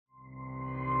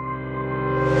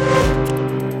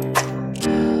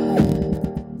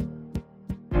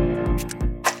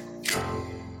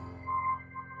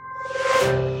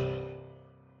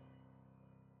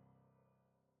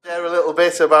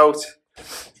bit about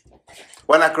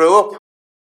when I grew up.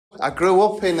 I grew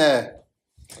up in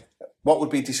what would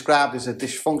be described as a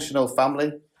dysfunctional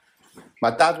family.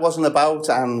 My dad wasn't about,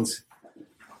 and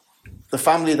the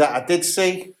family that I did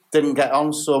see didn't get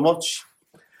on so much.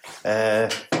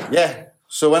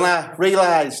 So when I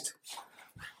realised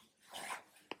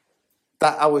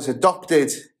that I was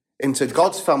adopted into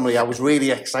God's family, I was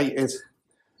really excited.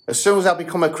 As soon as I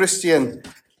become a Christian,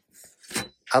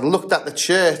 I looked at the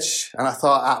church and I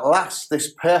thought, at last,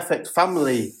 this perfect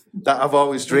family that I've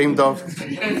always dreamed of.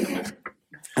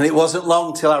 And it wasn't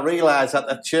long till I realised that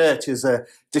the church is a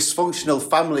dysfunctional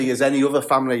family as any other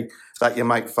family that you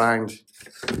might find.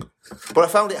 But I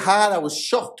found it hard. I was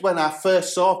shocked when I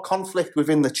first saw conflict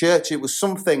within the church. It was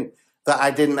something that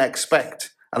I didn't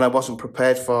expect and I wasn't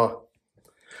prepared for.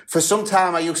 For some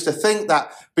time, I used to think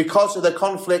that because of the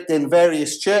conflict in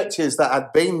various churches that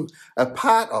I'd been a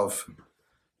part of,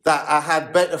 that I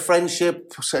had better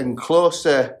friendships and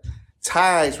closer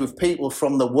ties with people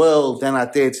from the world than I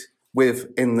did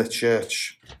within the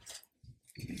church.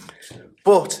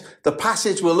 But the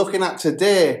passage we're looking at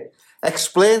today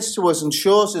explains to us and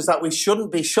shows us that we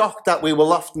shouldn't be shocked that we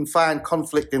will often find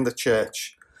conflict in the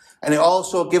church. And it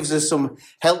also gives us some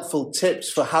helpful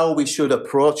tips for how we should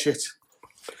approach it.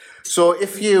 So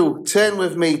if you turn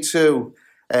with me to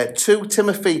 2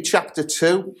 Timothy chapter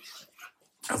 2,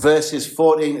 verses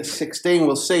 14 to 16,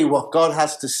 we'll see what God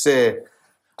has to say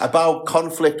about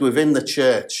conflict within the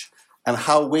church and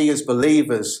how we as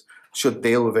believers should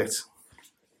deal with it.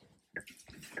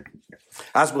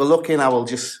 As we're looking, I will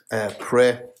just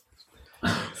pray.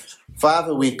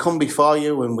 Father, we come before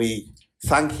you and we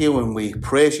thank you and we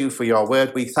praise you for your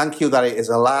word. We thank you that it is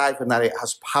alive and that it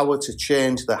has power to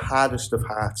change the hardest of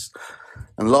hearts.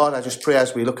 And Lord, I just pray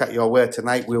as we look at your word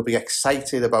tonight, we'll be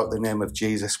excited about the name of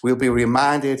Jesus. We'll be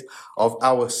reminded of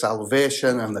our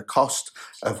salvation and the cost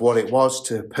of what it was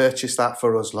to purchase that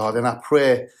for us, Lord. And I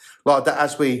pray, Lord, that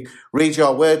as we read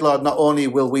your word, Lord, not only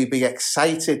will we be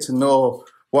excited to know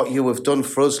what you have done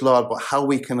for us, Lord, but how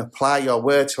we can apply your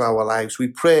word to our lives. We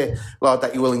pray, Lord,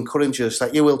 that you will encourage us,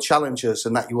 that you will challenge us,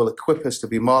 and that you will equip us to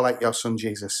be more like your son,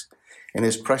 Jesus. In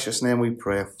his precious name we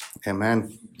pray.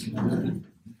 Amen. Amen.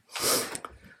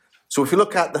 So if you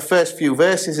look at the first few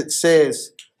verses, it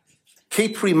says,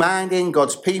 keep reminding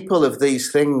God's people of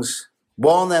these things.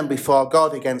 Warn them before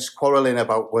God against quarrelling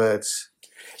about words.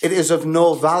 It is of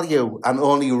no value and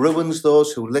only ruins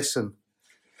those who listen.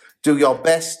 Do your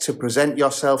best to present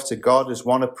yourself to God as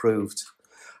one approved,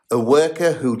 a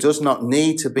worker who does not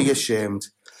need to be ashamed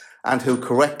and who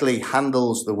correctly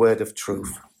handles the word of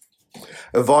truth.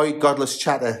 Avoid godless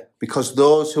chatter, because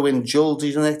those who indulge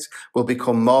in it will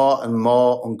become more and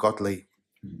more ungodly.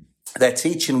 Their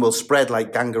teaching will spread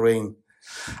like gangrene.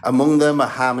 Among them are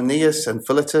Hymenaeus and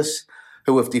Philetus,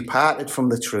 who have departed from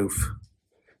the truth.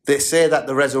 They say that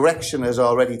the resurrection has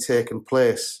already taken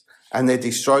place, and they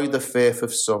destroy the faith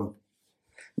of some.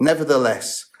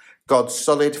 Nevertheless, God's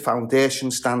solid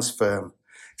foundation stands firm,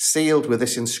 sealed with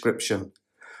this inscription: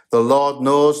 the Lord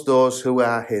knows those who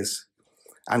are his,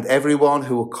 and everyone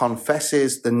who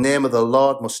confesses the name of the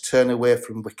Lord must turn away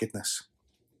from wickedness.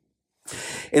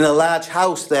 In a large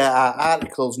house there are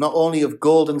articles not only of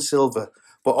gold and silver,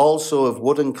 but also of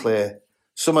wood and clay.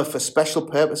 Some are for special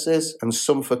purposes and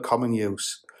some for common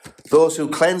use. Those who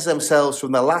cleanse themselves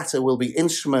from the latter will be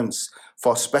instruments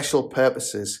for special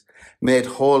purposes, made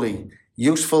holy,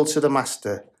 useful to the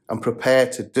master, and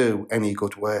prepared to do any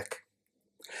good work.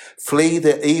 Flee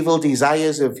the evil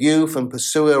desires of youth and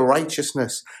pursue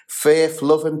righteousness, faith,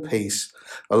 love, and peace,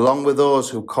 along with those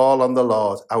who call on the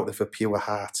Lord out of a pure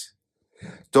heart.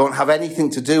 Don't have anything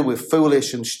to do with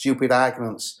foolish and stupid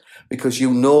arguments, because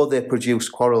you know they produce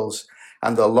quarrels,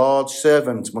 and the Lord's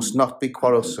servant must not be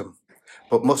quarrelsome,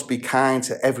 but must be kind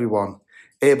to everyone,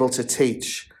 able to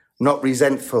teach, not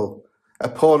resentful.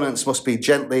 Opponents must be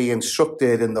gently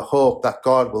instructed in the hope that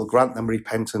God will grant them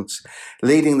repentance,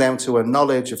 leading them to a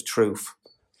knowledge of truth,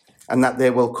 and that they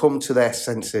will come to their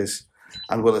senses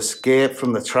and will escape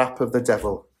from the trap of the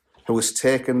devil, who has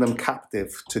taken them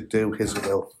captive to do his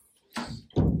will.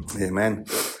 Amen.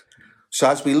 So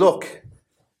as we look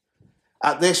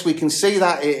at this, we can see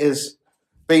that it is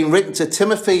being written to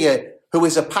Timothy, who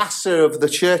is a pastor of the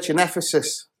church in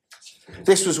Ephesus.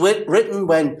 This was written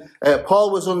when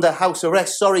Paul was under house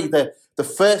arrest. The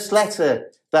first letter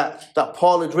that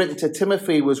Paul had written to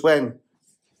Timothy was when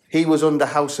he was under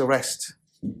house arrest.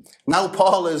 Now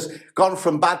Paul has gone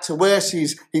from bad to worse.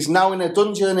 He's now in a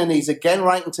dungeon, and he's again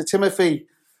writing to Timothy,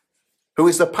 who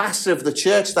is the pastor of the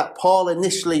church that Paul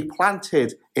initially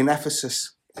planted in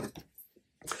Ephesus.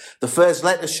 The first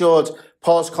letter showed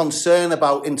Paul's concern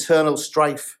about internal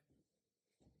strife.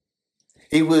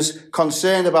 He was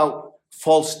concerned about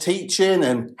false teaching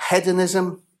and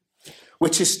hedonism,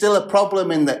 which is still a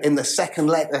problem in the second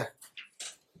letter.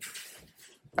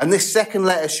 And this second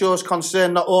letter shows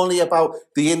concern not only about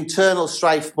the internal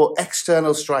strife, but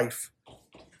external strife.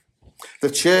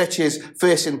 The church is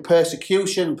facing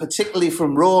persecution, particularly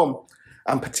from Rome,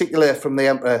 and particularly from the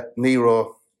Emperor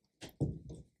Nero.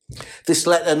 This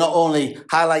letter not only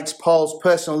highlights Paul's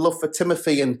personal love for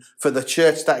Timothy and for the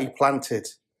church that he planted,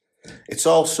 it's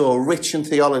also rich in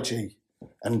theology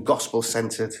and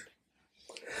gospel-centred.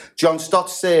 John Stott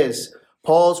says,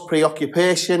 Paul's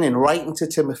preoccupation in writing to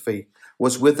Timothy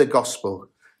was with the gospel,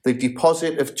 the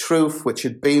deposit of truth which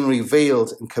had been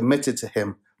revealed and committed to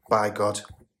him by God.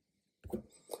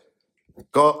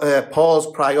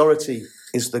 Paul's priority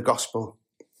is the gospel.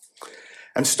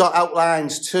 And Stott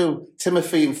outlines to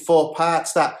Timothy in 4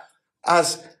 parts that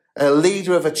as a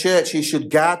leader of a church, he should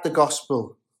guard the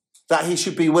gospel, that he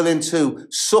should be willing to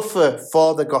suffer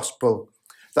for the gospel,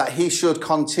 that he should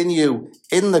continue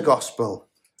in the gospel,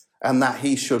 and that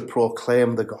he should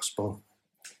proclaim the gospel.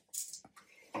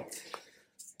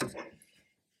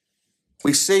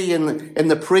 We see in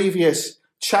the previous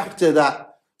chapter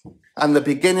that, and the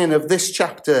beginning of this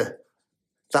chapter,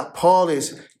 that Paul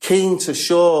is keen to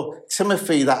show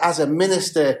Timothy that as a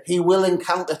minister, he will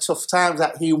encounter tough times,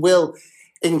 that he will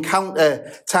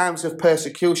encounter times of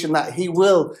persecution, that he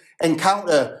will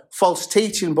encounter false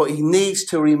teaching, but he needs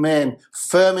to remain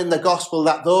firm in the gospel,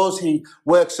 that those he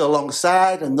works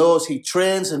alongside and those he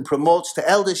trains and promotes to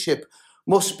eldership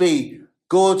must be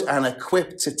good and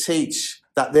equipped to teach,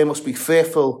 that they must be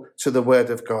faithful to the word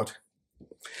of God.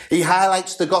 He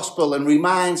highlights the gospel and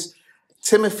reminds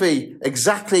Timothy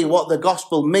exactly what the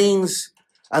gospel means.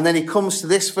 And then he comes to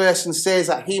this verse and says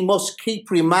that he must keep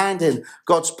reminding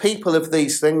God's people of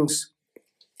these things,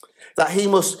 that he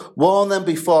must warn them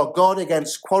before God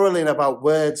against quarrelling about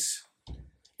words.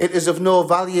 It is of no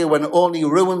value and only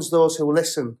ruins those who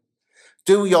listen.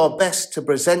 Do your best to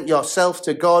present yourself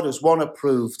to God as one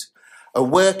approved, a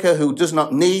worker who does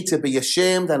not need to be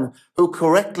ashamed and who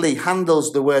correctly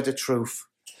handles the word of truth.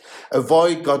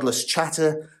 Avoid godless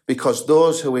chatter, because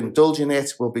those who indulge in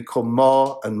it will become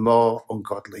more and more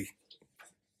ungodly.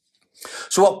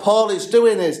 So what Paul is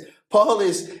doing is, Paul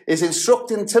is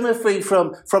instructing Timothy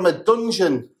from a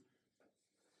dungeon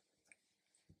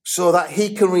so that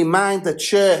he can remind the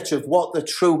church of what the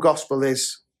true gospel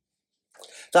is.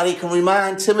 That he can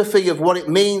remind Timothy of what it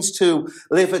means to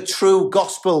live a true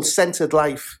gospel-centered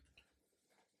life.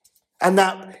 And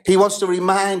that he wants to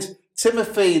remind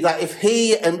Timothy that if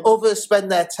he and others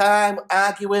spend their time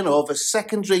arguing over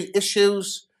secondary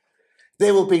issues,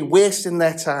 they will be wasting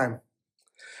their time,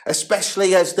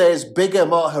 especially as there's bigger,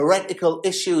 more heretical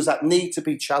issues that need to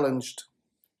be challenged.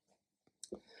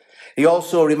 He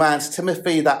also reminds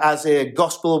Timothy that as a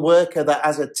gospel worker, that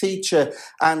as a teacher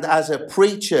and as a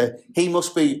preacher, he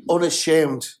must be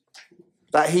unashamed,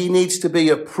 that he needs to be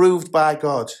approved by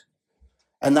God,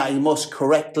 and that he must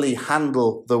correctly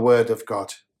handle the word of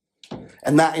God.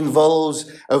 And that involves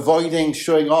avoiding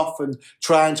showing off and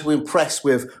trying to impress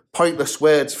with pointless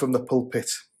words from the pulpit.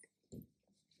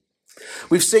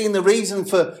 We've seen the reason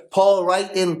for Paul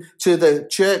writing to the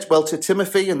church, to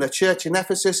Timothy and the church in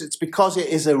Ephesus. It's because it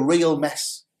is a real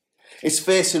mess. It's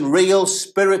facing real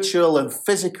spiritual and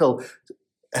physical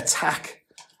attack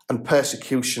and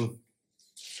persecution.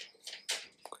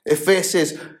 It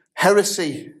faces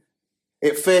heresy.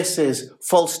 It faces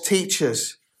false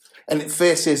teachers. And it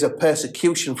faces a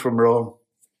persecution from Rome.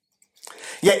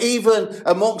 Yet even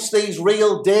amongst these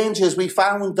real dangers, we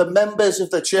found the members of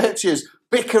the churches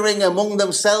bickering among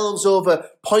themselves over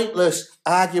pointless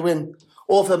arguing,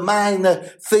 over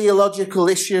minor theological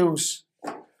issues,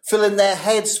 filling their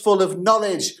heads full of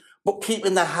knowledge, but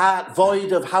keeping their heart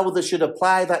void of how they should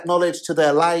apply that knowledge to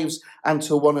their lives and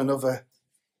to one another.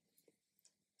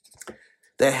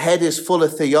 Their head is full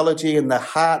of theology and their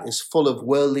heart is full of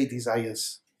worldly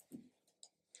desires.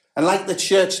 And like the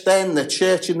church then, the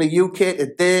church in the UK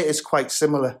today is quite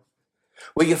similar,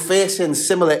 where you're facing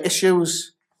similar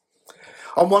issues.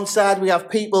 On one side, we have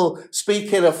people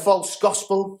speaking a false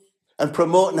gospel and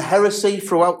promoting heresy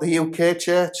throughout the UK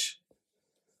church.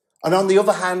 And on the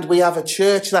other hand, we have a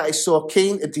church that is so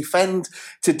keen to defend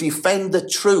the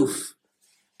truth,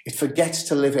 it forgets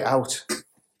to live it out.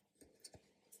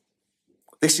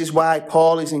 This is why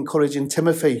Paul is encouraging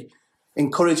Timothy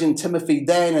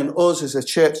then and us as a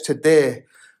church today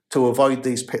to avoid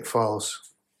these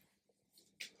pitfalls.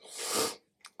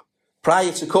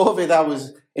 Prior to COVID, I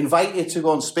was invited to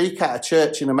go and speak at a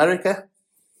church in America.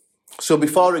 So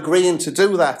before agreeing to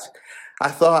do that, I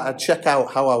thought I'd check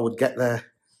out how I would get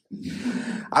there.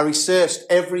 I researched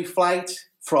every flight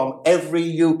from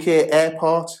every UK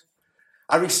airport.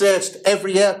 I researched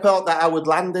every airport that I would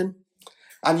land in.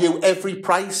 I knew every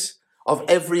price of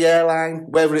every airline,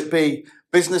 whether it be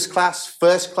business class,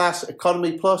 first class,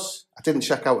 economy plus. I didn't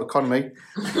check out economy.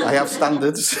 I have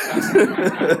standards.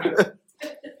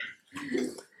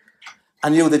 I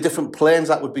knew the different planes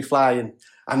that would be flying.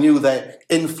 I knew the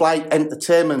in-flight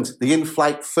entertainment, the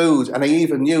in-flight food, and I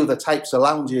even knew the types of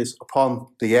lounges upon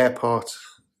the airport.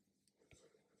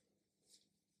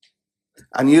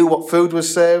 I knew what food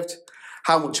was served,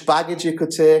 how much baggage you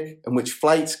could take, and which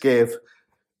flights gave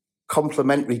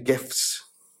complimentary gifts.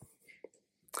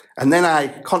 And then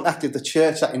I contacted the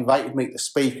church that invited me to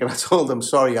speak, and I told them,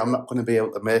 sorry, I'm not going to be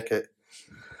able to make it.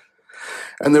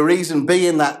 And the reason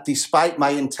being that despite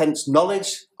my intense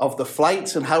knowledge of the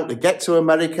flights and how to get to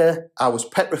America, I was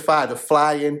petrified of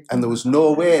flying, and there was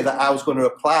no way that I was going to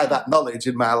apply that knowledge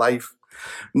in my life.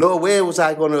 No way was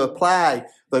I going to apply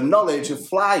the knowledge of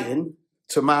flying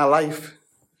to my life.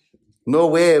 No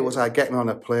way was I getting on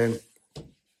a plane.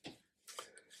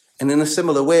 And in a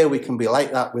similar way, we can be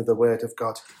like that with the Word of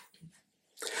God.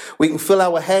 We can fill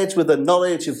our heads with the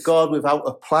knowledge of God without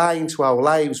applying to our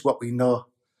lives what we know,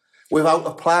 without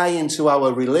applying to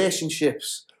our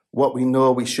relationships what we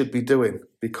know we should be doing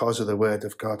because of the Word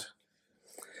of God.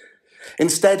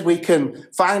 Instead, we can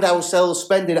find ourselves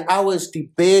spending hours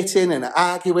debating and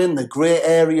arguing the grey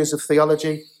areas of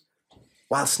theology,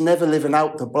 whilst never living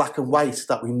out the black and white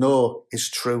that we know is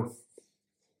true.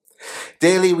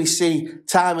 Daily we see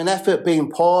time and effort being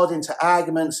poured into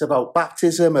arguments about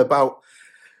baptism, about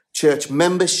church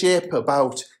membership,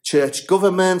 about church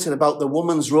government, and about the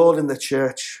woman's role in the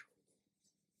church.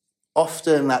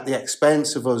 Often at the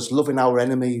expense of us loving our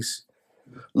enemies,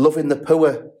 loving the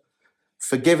poor,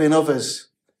 forgiving others,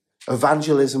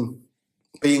 evangelism,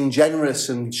 being generous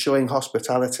and showing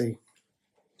hospitality.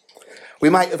 We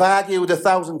might have argued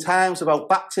 1,000 times about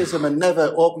baptism and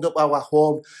never opened up our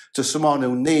home to someone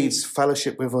who needs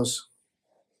fellowship with us.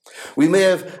 We may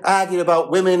have argued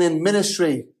about women in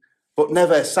ministry, but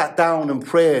never sat down and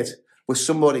prayed with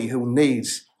somebody who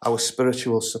needs our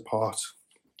spiritual support.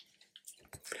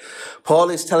 Paul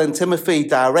is telling Timothy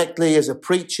directly as a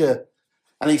preacher,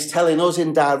 and he's telling us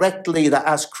indirectly that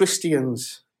as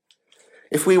Christians,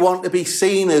 if we want to be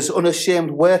seen as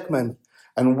unashamed workmen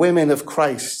and women of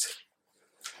Christ,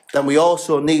 then we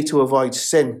also need to avoid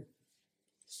sin,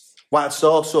 whilst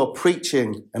also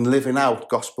preaching and living out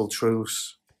gospel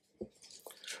truths.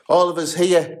 All of us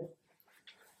here,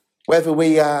 whether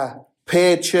we are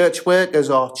paid church workers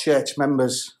or church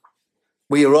members,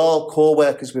 we are all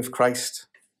co-workers with Christ,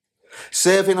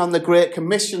 serving on the Great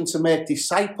Commission to make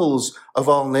disciples of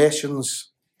all nations.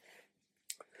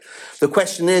 The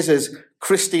question is, as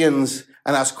Christians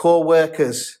and as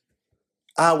co-workers,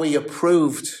 are we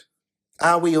approved?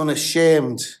 Are we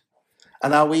unashamed?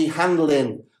 And are we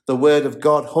handling the Word of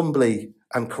God humbly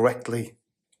and correctly?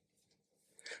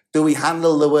 Do we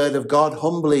handle the Word of God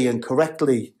humbly and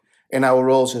correctly in our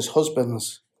roles as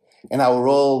husbands, in our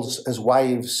roles as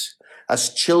wives,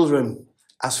 as children,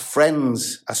 as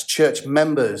friends, as church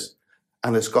members,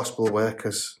 and as gospel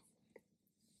workers?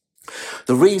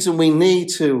 The reason we need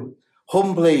to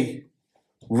humbly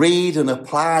read and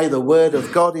apply the Word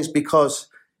of God is because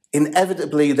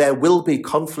inevitably there will be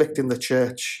conflict in the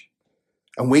church,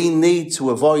 and we need to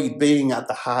avoid being at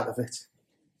the heart of it.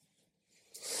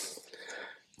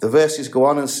 The verses go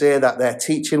on and say that their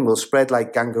teaching will spread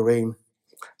like gangrene.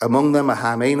 Among them are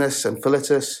Hymenaeus and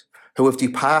Philetus, who have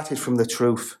departed from the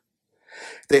truth.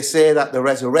 They say that the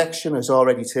resurrection has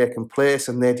already taken place,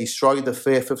 and they destroy the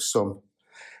faith of some.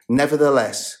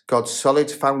 Nevertheless, God's solid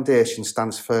foundation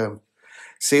stands firm,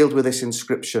 sealed with this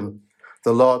inscription: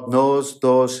 the Lord knows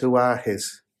those who are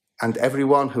his, and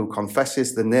everyone who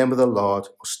confesses the name of the Lord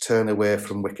must turn away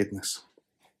from wickedness.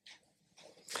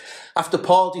 After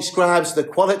Paul describes the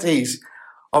qualities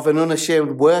of an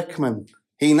unashamed workman,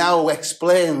 he now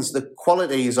explains the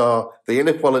qualities or the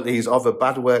inequalities of a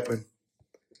bad workman.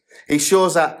 He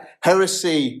shows that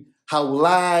heresy, how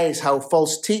lies, how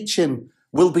false teaching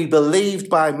will be believed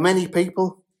by many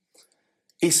people.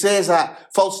 He says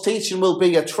that false teaching will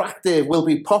be attractive, will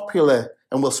be popular,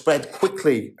 and will spread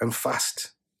quickly and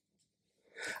fast.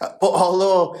 But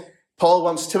although Paul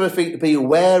wants Timothy to be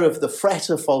aware of the threat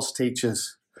of false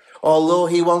teachers, although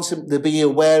he wants him to be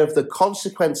aware of the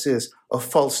consequences of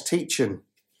false teaching,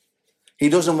 he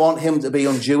doesn't want him to be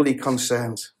unduly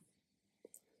concerned,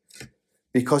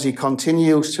 because he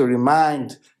continues to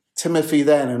remind Timothy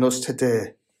then and us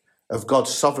today of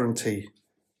God's sovereignty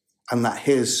and that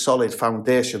his solid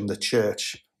foundation, the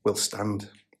church, will stand.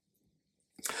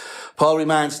 Paul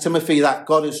reminds Timothy that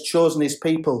God has chosen his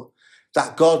people,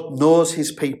 that God knows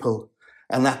his people,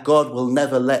 and that God will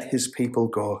never let his people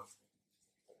go.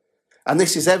 And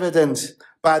this is evident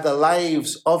by the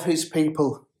lives of his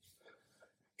people.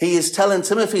 He is telling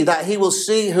Timothy that he will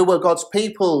see who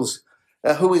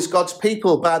is God's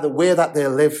people by the way that they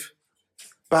live,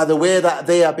 by the way that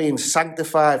they are being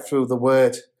sanctified through the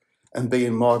word and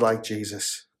being more like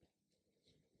Jesus.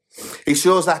 He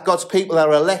shows that God's people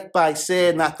are elect by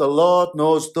saying that the Lord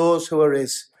knows those who are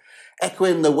his,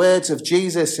 echoing the words of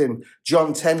Jesus in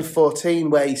John 10:14,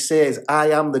 where he says,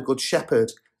 I am the good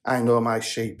shepherd, I know my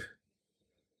sheep.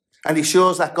 And he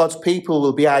shows that God's people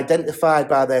will be identified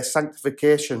by their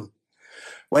sanctification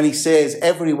when he says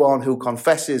everyone who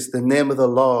confesses the name of the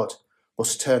Lord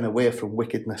must turn away from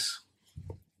wickedness.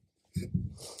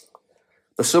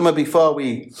 The summer before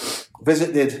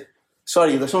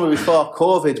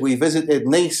COVID, we visited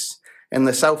Nice in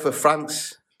the south of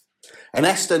France. And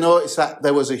Esther noticed that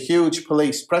there was a huge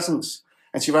police presence.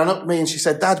 And she ran up to me and she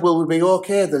said, Dad, will we be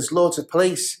okay? There's loads of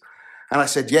police. And I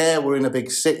said, yeah, we're in a big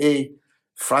city.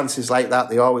 France is like that.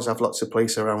 They always have lots of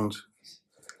police around.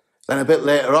 Then a bit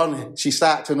later on, she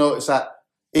started to notice that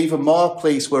even more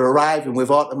police were arriving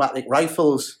with automatic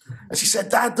rifles. And she said,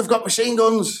 Dad, they've got machine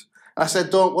guns. And I said,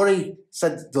 don't worry. I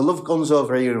said, they love guns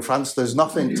over here in France. There's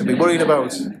nothing to be worried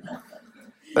about.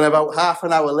 Then about half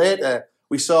an hour later,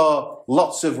 we saw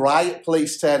lots of riot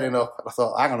police turning up. And I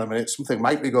thought, hang on a minute, something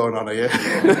might be going on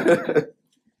here.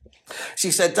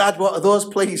 She said, Dad, what are those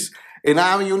police in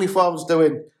army uniforms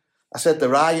doing? I said, the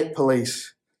riot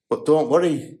police. But don't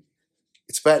worry,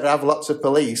 it's better to have lots of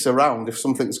police around if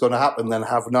something's going to happen than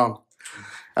have none.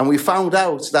 And we found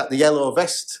out that the yellow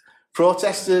vest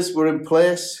protesters were in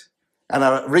place. And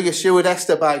I reassured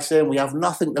Esther by saying we have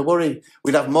nothing to worry.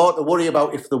 We'd have more to worry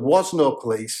about if there was no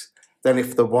police than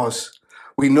if there was.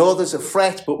 We know there's a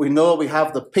threat, but we know we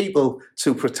have the people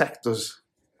to protect us.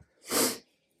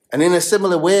 And in a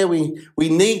similar way, we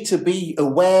need to be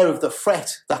aware of the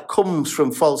threat that comes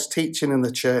from false teaching in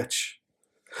the church.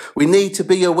 We need to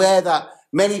be aware that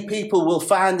many people will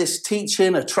find this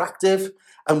teaching attractive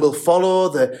and will follow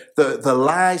the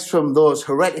lies from those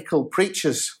heretical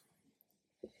preachers.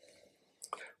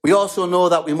 We also know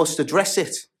that we must address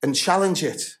it and challenge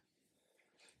it.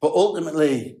 But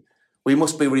ultimately, we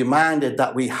must be reminded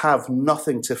that we have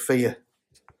nothing to fear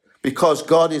because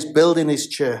God is building his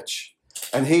church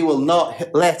and he will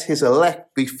not let his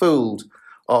elect be fooled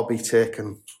or be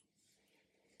taken.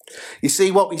 You see,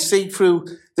 what we see through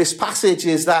this passage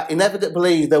is that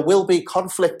inevitably there will be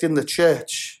conflict in the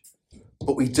church,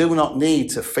 but we do not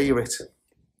need to fear it.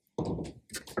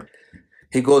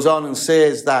 He goes on and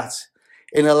says that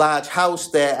in a large house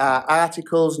there are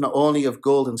articles not only of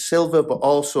gold and silver, but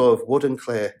also of wood and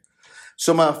clay.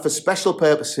 Some are for special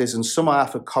purposes and some are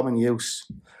for common use.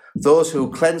 Those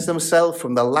who cleanse themselves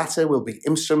from the latter will be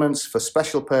instruments for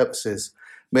special purposes,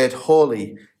 made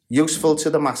holy, useful to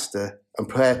the master, and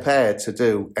prepared to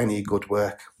do any good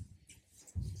work.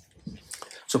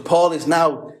 So Paul is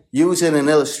now using an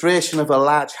illustration of a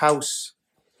large house.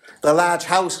 The large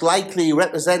house likely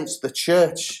represents the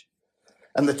church.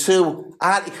 And the two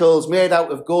articles made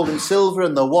out of gold and silver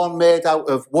and the one made out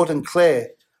of wood and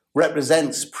clay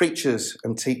represents preachers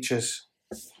and teachers.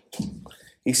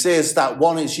 He says that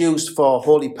one is used for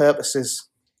holy purposes,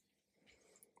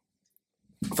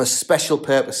 for special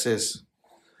purposes,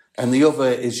 and the other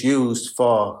is used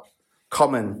for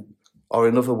common, or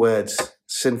in other words,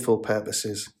 sinful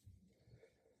purposes.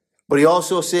 But he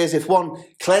also says if one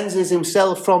cleanses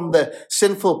himself from the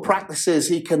sinful practices,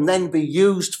 he can then be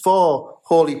used for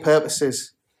holy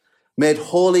purposes, made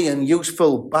holy and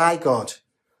useful by God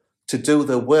to do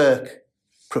the work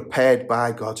prepared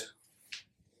by God.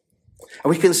 And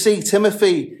we can see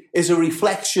Timothy is a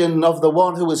reflection of the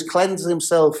one who has cleansed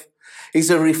himself. He's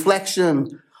a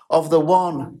reflection of the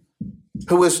one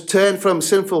who has turned from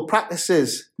sinful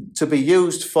practices to be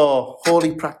used for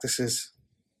holy practices.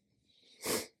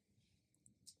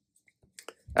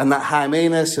 And that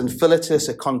Hymenaeus and Philetus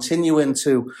are continuing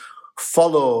to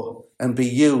follow and be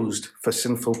used for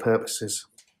sinful purposes.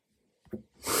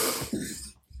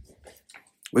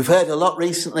 We've heard a lot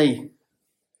recently,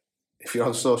 if you're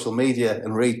on social media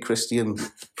and read Christian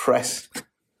press,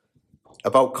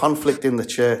 about conflict in the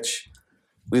church.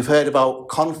 We've heard about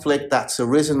conflict that's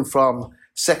arisen from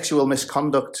sexual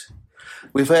misconduct.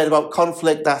 We've heard about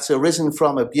conflict that's arisen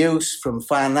from abuse, from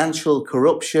financial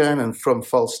corruption, and from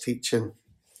false teaching.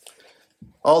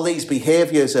 All these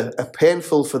behaviours are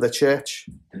painful for the church,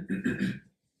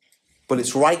 but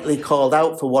it's rightly called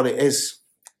out for what it is,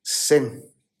 sin.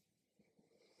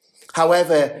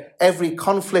 However, every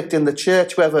conflict in the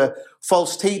church, whether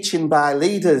false teaching by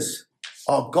leaders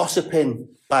or gossiping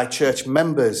by church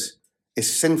members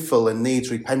is sinful and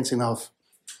needs repenting of.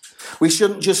 We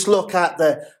shouldn't just look at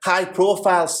the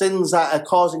high-profile sins that are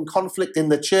causing conflict in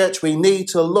the church. We need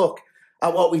to look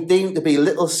at what we deem to be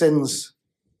little sins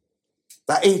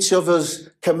that each of us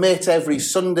commit every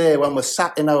Sunday when we're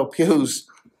sat in our pews,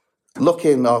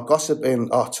 looking or gossiping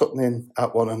or tucking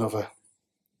at one another.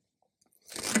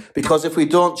 Because if we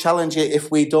don't challenge it,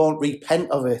 if we don't repent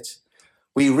of it,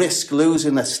 we risk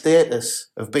losing the status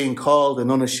of being called an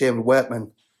unashamed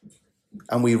workman,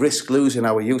 and we risk losing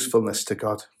our usefulness to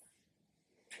God.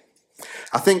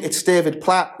 I think it's David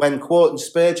Platt, when quoting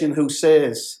Spurgeon, who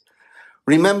says,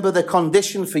 "Remember, the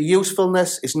condition for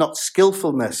usefulness is not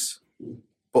skillfulness,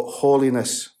 but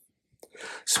holiness."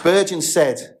 Spurgeon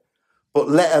said, "But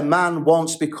let a man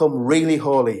once become really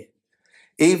holy,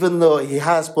 even though he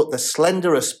has but the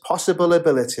slenderest possible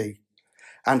ability,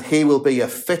 and he will be a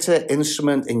fitter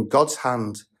instrument in God's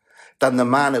hand than the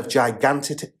man of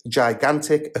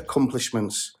gigantic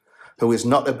accomplishments who is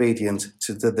not obedient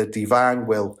to the divine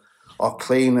will or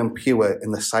clean and pure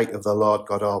in the sight of the Lord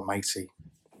God Almighty."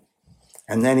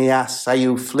 And then he asks, are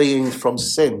you fleeing from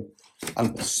sin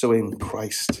and pursuing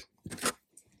Christ?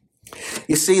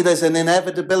 You see, there's an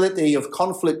inevitability of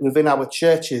conflict within our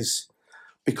churches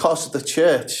because the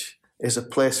church is a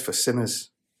place for sinners,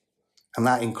 and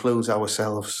that includes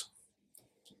ourselves.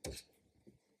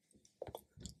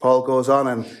 Paul goes on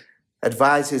and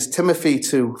advises Timothy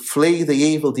to flee the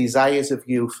evil desires of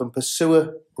youth and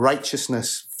pursue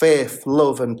righteousness, faith,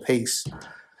 love, and peace,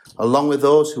 along with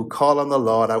those who call on the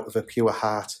Lord out of a pure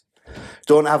heart.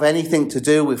 Don't have anything to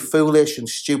do with foolish and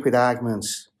stupid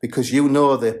arguments, because you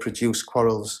know they produce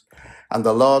quarrels. And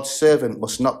the Lord's servant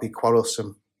must not be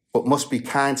quarrelsome, but must be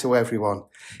kind to everyone,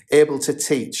 able to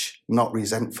teach, not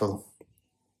resentful.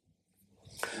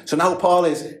 So now Paul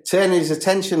is turning his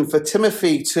attention for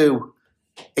Timothy to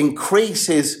increase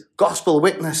his gospel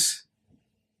witness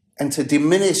and to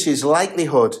diminish his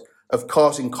likelihood of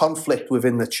causing conflict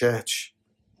within the church.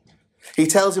 He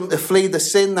tells him to flee the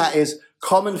sin that is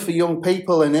common for young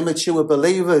people and immature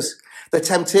believers. The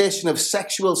temptation of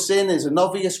sexual sin is an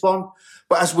obvious one,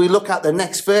 but as we look at the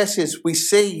next verses, we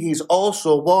see he's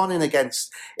also warning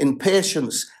against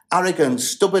impatience, arrogance,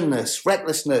 stubbornness,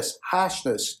 recklessness,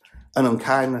 harshness, and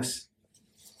unkindness.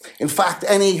 In fact,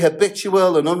 any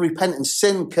habitual and unrepentant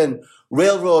sin can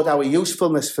railroad our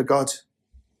usefulness for God.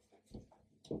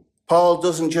 Paul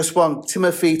doesn't just want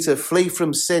Timothy to flee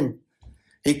from sin.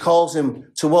 He calls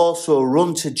him to also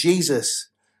run to Jesus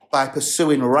by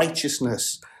pursuing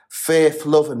righteousness, faith,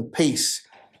 love, and peace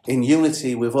in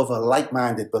unity with other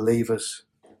like-minded believers.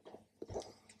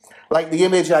 Like the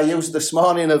image I used this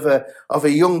morning of a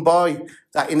young boy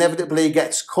that inevitably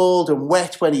gets cold and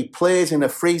wet when he plays in a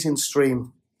freezing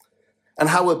stream, and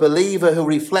how a believer who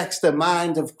reflects the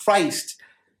mind of Christ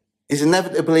is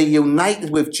inevitably united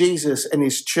with Jesus and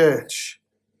his church.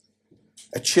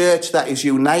 A church that is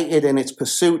united in its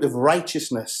pursuit of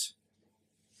righteousness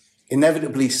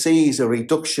inevitably sees a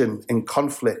reduction in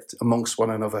conflict amongst one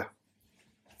another.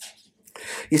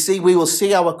 You see, we will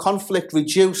see our conflict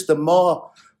reduced the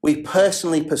more we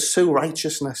personally pursue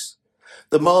righteousness.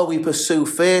 The more we pursue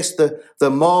faith, the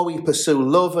more we pursue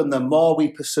love, and the more we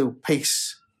pursue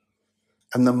peace.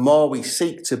 And the more we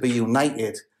seek to be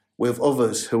united with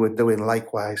others who are doing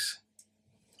likewise.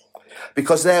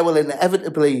 Because there will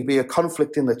inevitably be a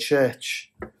conflict in the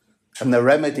church, and the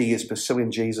remedy is pursuing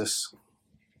Jesus.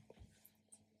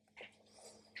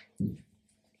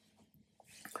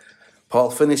 Paul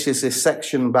finishes this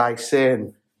section by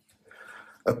saying,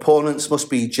 opponents must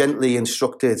be gently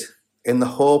instructed in the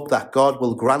hope that God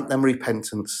will grant them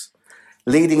repentance,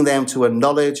 leading them to a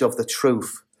knowledge of the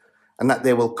truth, and that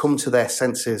they will come to their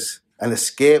senses and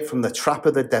escape from the trap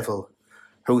of the devil,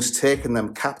 who's taken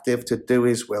them captive to do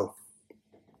his will.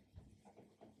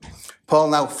 Paul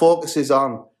now focuses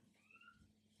on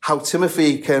how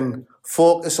Timothy can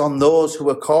focus on those who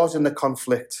are causing the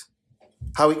conflict,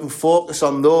 how he can focus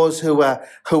on those who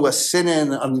are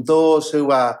sinning and those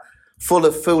who are full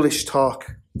of foolish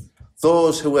talk,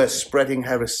 those who are spreading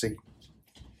heresy.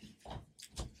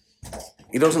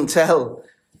 He doesn't tell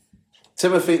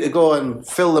Timothy to go and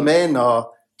fill them in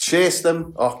or chase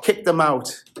them or kick them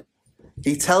out.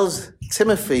 He tells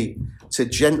Timothy to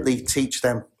gently teach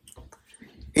them.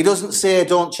 He doesn't say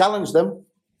don't challenge them.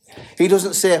 He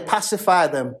doesn't say pacify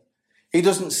them. He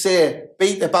doesn't say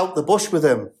beat about the bush with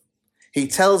them. He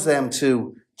tells them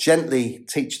to gently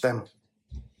teach them.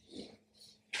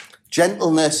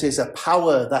 Gentleness is a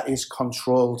power that is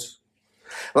controlled.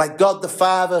 Like God the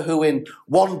Father, who in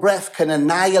one breath can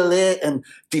annihilate and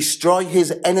destroy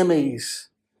his enemies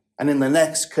and in the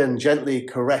next can gently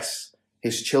caress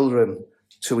his children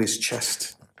to his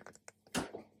chest.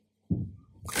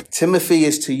 Timothy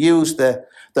is to use the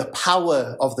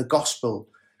power of the gospel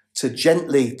to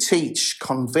gently teach,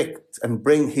 convict, and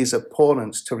bring his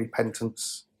opponents to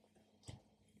repentance.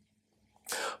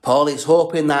 Paul is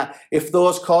hoping that if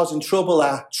those causing trouble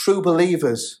are true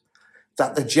believers,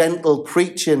 that the gentle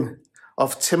preaching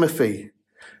of Timothy,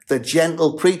 the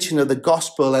gentle preaching of the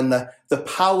gospel and the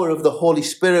power of the Holy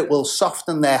Spirit will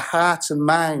soften their hearts and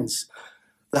minds,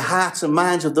 the hearts and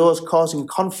minds of those causing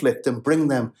conflict, and bring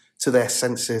them to their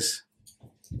senses.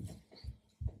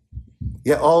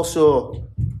 Yet also,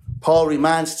 Paul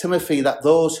reminds Timothy that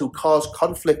those who cause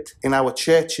conflict in our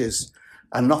churches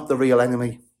are not the real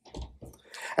enemy,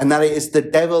 and that it is the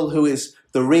devil who is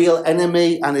the real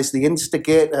enemy and is the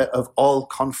instigator of all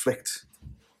conflict.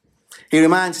 He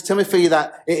reminds Timothy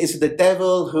that it is the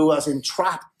devil who has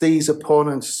entrapped these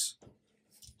opponents.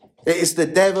 It is the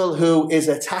devil who is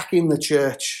attacking the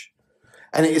church,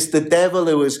 and it is the devil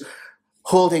who is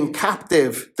holding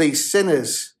captive these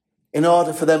sinners in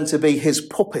order for them to be his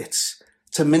puppets,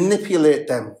 to manipulate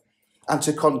them and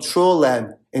to control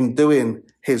them in doing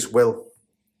his will.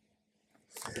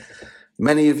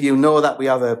 Many of you know that we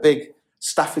have a big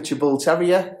Staffordshire Bull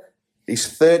Terrier. He's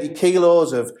 30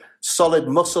 kilos of solid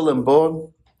muscle and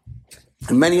bone.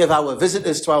 And many of our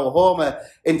visitors to our home are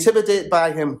intimidated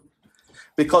by him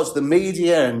because the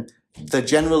media and the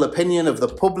general opinion of the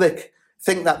public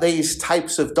think that these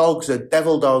types of dogs are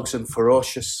devil dogs and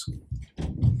ferocious.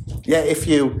 Yet if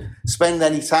you spend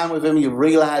any time with him, you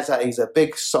realise that he's a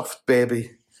big, soft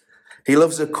baby. He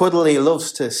loves a cuddle, he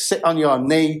loves to sit on your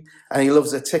knee, and he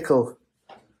loves a tickle.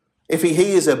 If he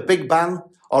hears a big bang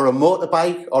or a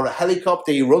motorbike or a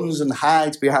helicopter, he runs and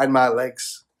hides behind my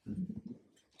legs.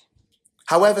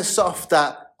 However soft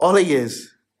that Ollie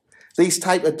is, these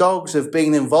type of dogs have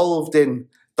been involved in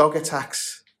dog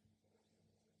attacks.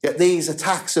 Yet these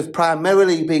attacks have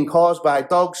primarily been caused by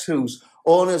dogs whose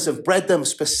owners have bred them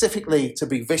specifically to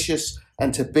be vicious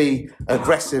and to be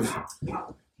aggressive.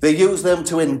 They use them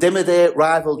to intimidate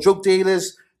rival drug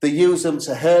dealers, they use them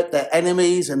to hurt their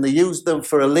enemies, and they use them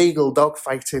for illegal dog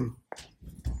fighting.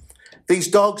 These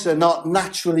dogs are not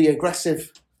naturally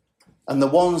aggressive, and the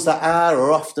ones that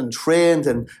are often trained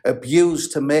and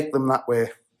abused to make them that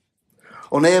way.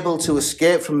 Unable to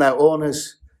escape from their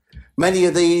owners, many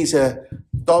of these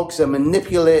dogs are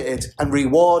manipulated and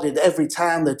rewarded every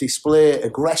time they display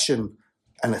aggression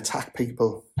and attack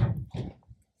people.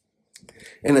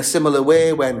 In a similar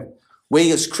way, when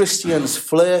we as Christians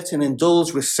flirt and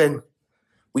indulge with sin,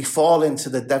 we fall into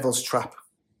the devil's trap.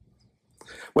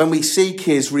 When we seek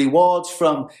his rewards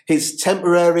from his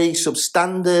temporary,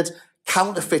 substandard,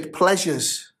 counterfeit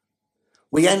pleasures,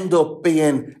 we end up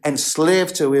being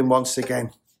enslaved to him once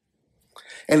again.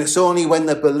 And it's only when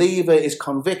the believer is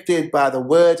convicted by the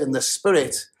word and the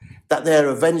spirit that they're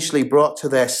eventually brought to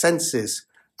their senses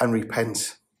and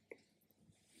repent.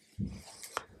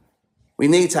 We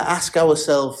need to ask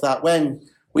ourselves that when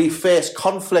we face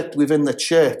conflict within the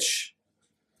church,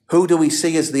 who do we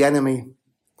see as the enemy?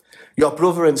 Your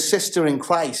brother and sister in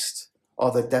Christ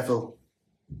or the devil?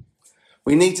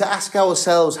 We need to ask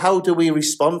ourselves, how do we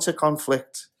respond to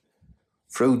conflict?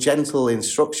 Through gentle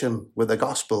instruction with the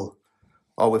gospel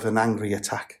or with an angry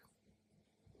attack?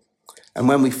 And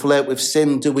when we flirt with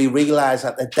sin, do we realise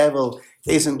that the devil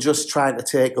isn't just trying to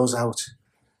take us out?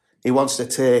 He wants to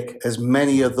take as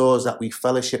many of those that we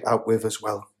fellowship out with as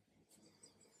well.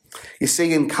 You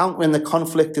see, encountering the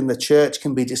conflict in the church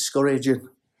can be discouraging.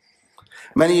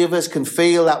 Many of us can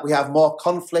feel that we have more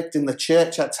conflict in the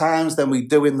church at times than we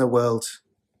do in the world.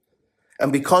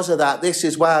 And because of that, this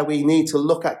is why we need to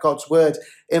look at God's word,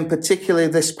 in particular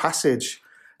this passage,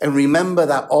 and remember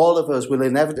that all of us will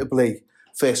inevitably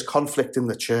face conflict in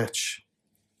the church.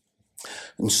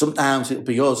 And sometimes it'll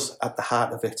be us at the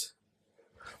heart of it.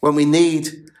 When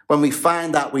we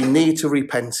find that we need to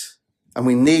repent and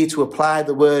we need to apply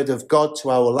the word of God to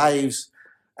our lives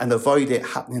and avoid it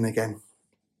happening again.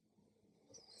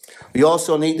 We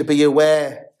also need to be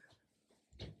aware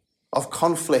of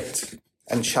conflict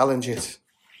and challenge it.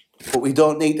 But we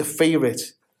don't need to fear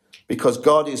it because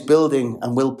God is building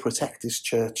and will protect his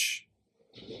church.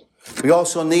 We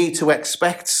also need to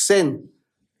expect sin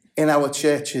in our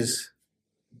churches,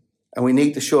 and we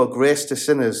need to show grace to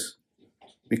sinners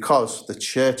because the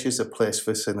church is a place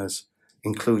for sinners,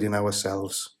 including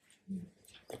ourselves.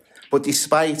 But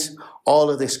despite all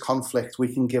of this conflict,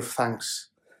 we can give thanks.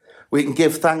 We can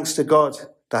give thanks to God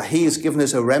that he has given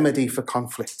us a remedy for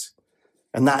conflict,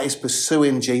 and that is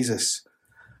pursuing Jesus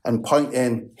and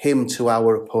pointing him to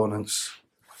our opponents,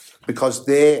 because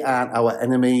they aren't our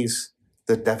enemies,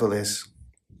 the devil is.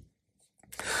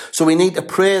 So we need to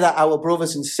pray that our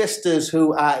brothers and sisters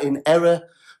who are in error,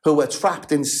 who are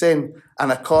trapped in sin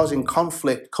and are causing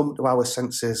conflict, come to our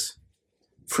senses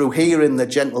through hearing the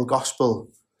gentle gospel,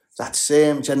 that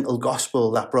same gentle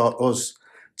gospel that brought us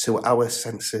to our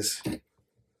senses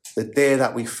the day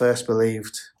that we first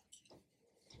believed.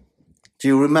 Do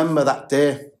you remember that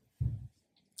day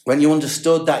when you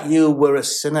understood that you were a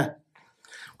sinner,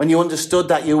 when you understood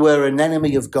that you were an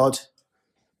enemy of God?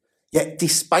 Yet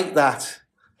despite that,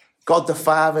 God the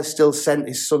Father still sent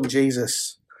his son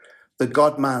Jesus, the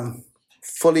God-man,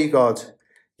 fully God,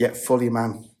 yet fully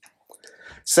man.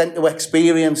 Sent to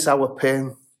experience our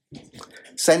pain,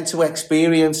 sent to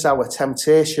experience our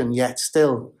temptation, yet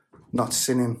still not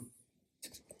sinning.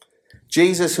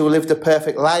 Jesus, who lived a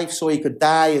perfect life so he could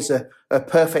die as a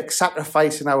perfect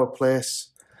sacrifice in our place,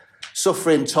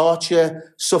 suffering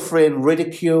torture, suffering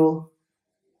ridicule,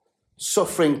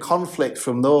 suffering conflict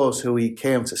from those who he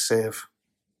came to save.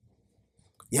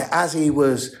 Yet as he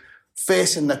was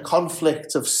facing the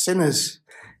conflict of sinners,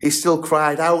 he still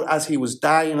cried out as he was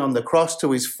dying on the cross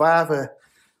to his Father,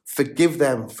 "Forgive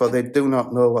them, for they do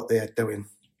not know what they are doing."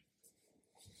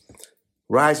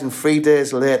 Rising 3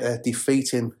 days later,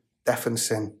 defeating death and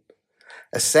sin,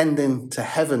 ascending to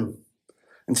heaven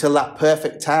until that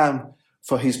perfect time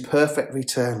for his perfect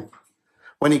return.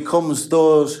 When he comes,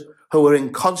 those who are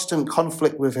in constant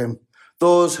conflict with him,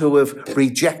 those who have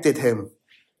rejected him,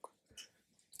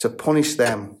 to punish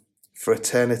them for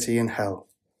eternity in hell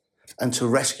and to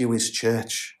rescue his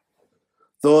church.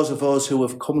 Those of us who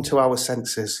have come to our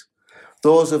senses,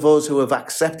 those of us who have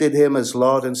accepted him as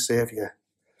Lord and Saviour,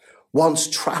 once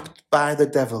trapped by the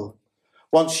devil,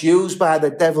 once used by the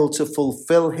devil to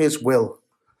fulfill his will,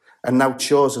 and now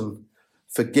chosen,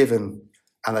 forgiven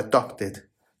and adopted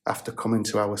after coming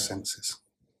to our senses.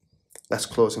 Let's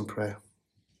close in prayer.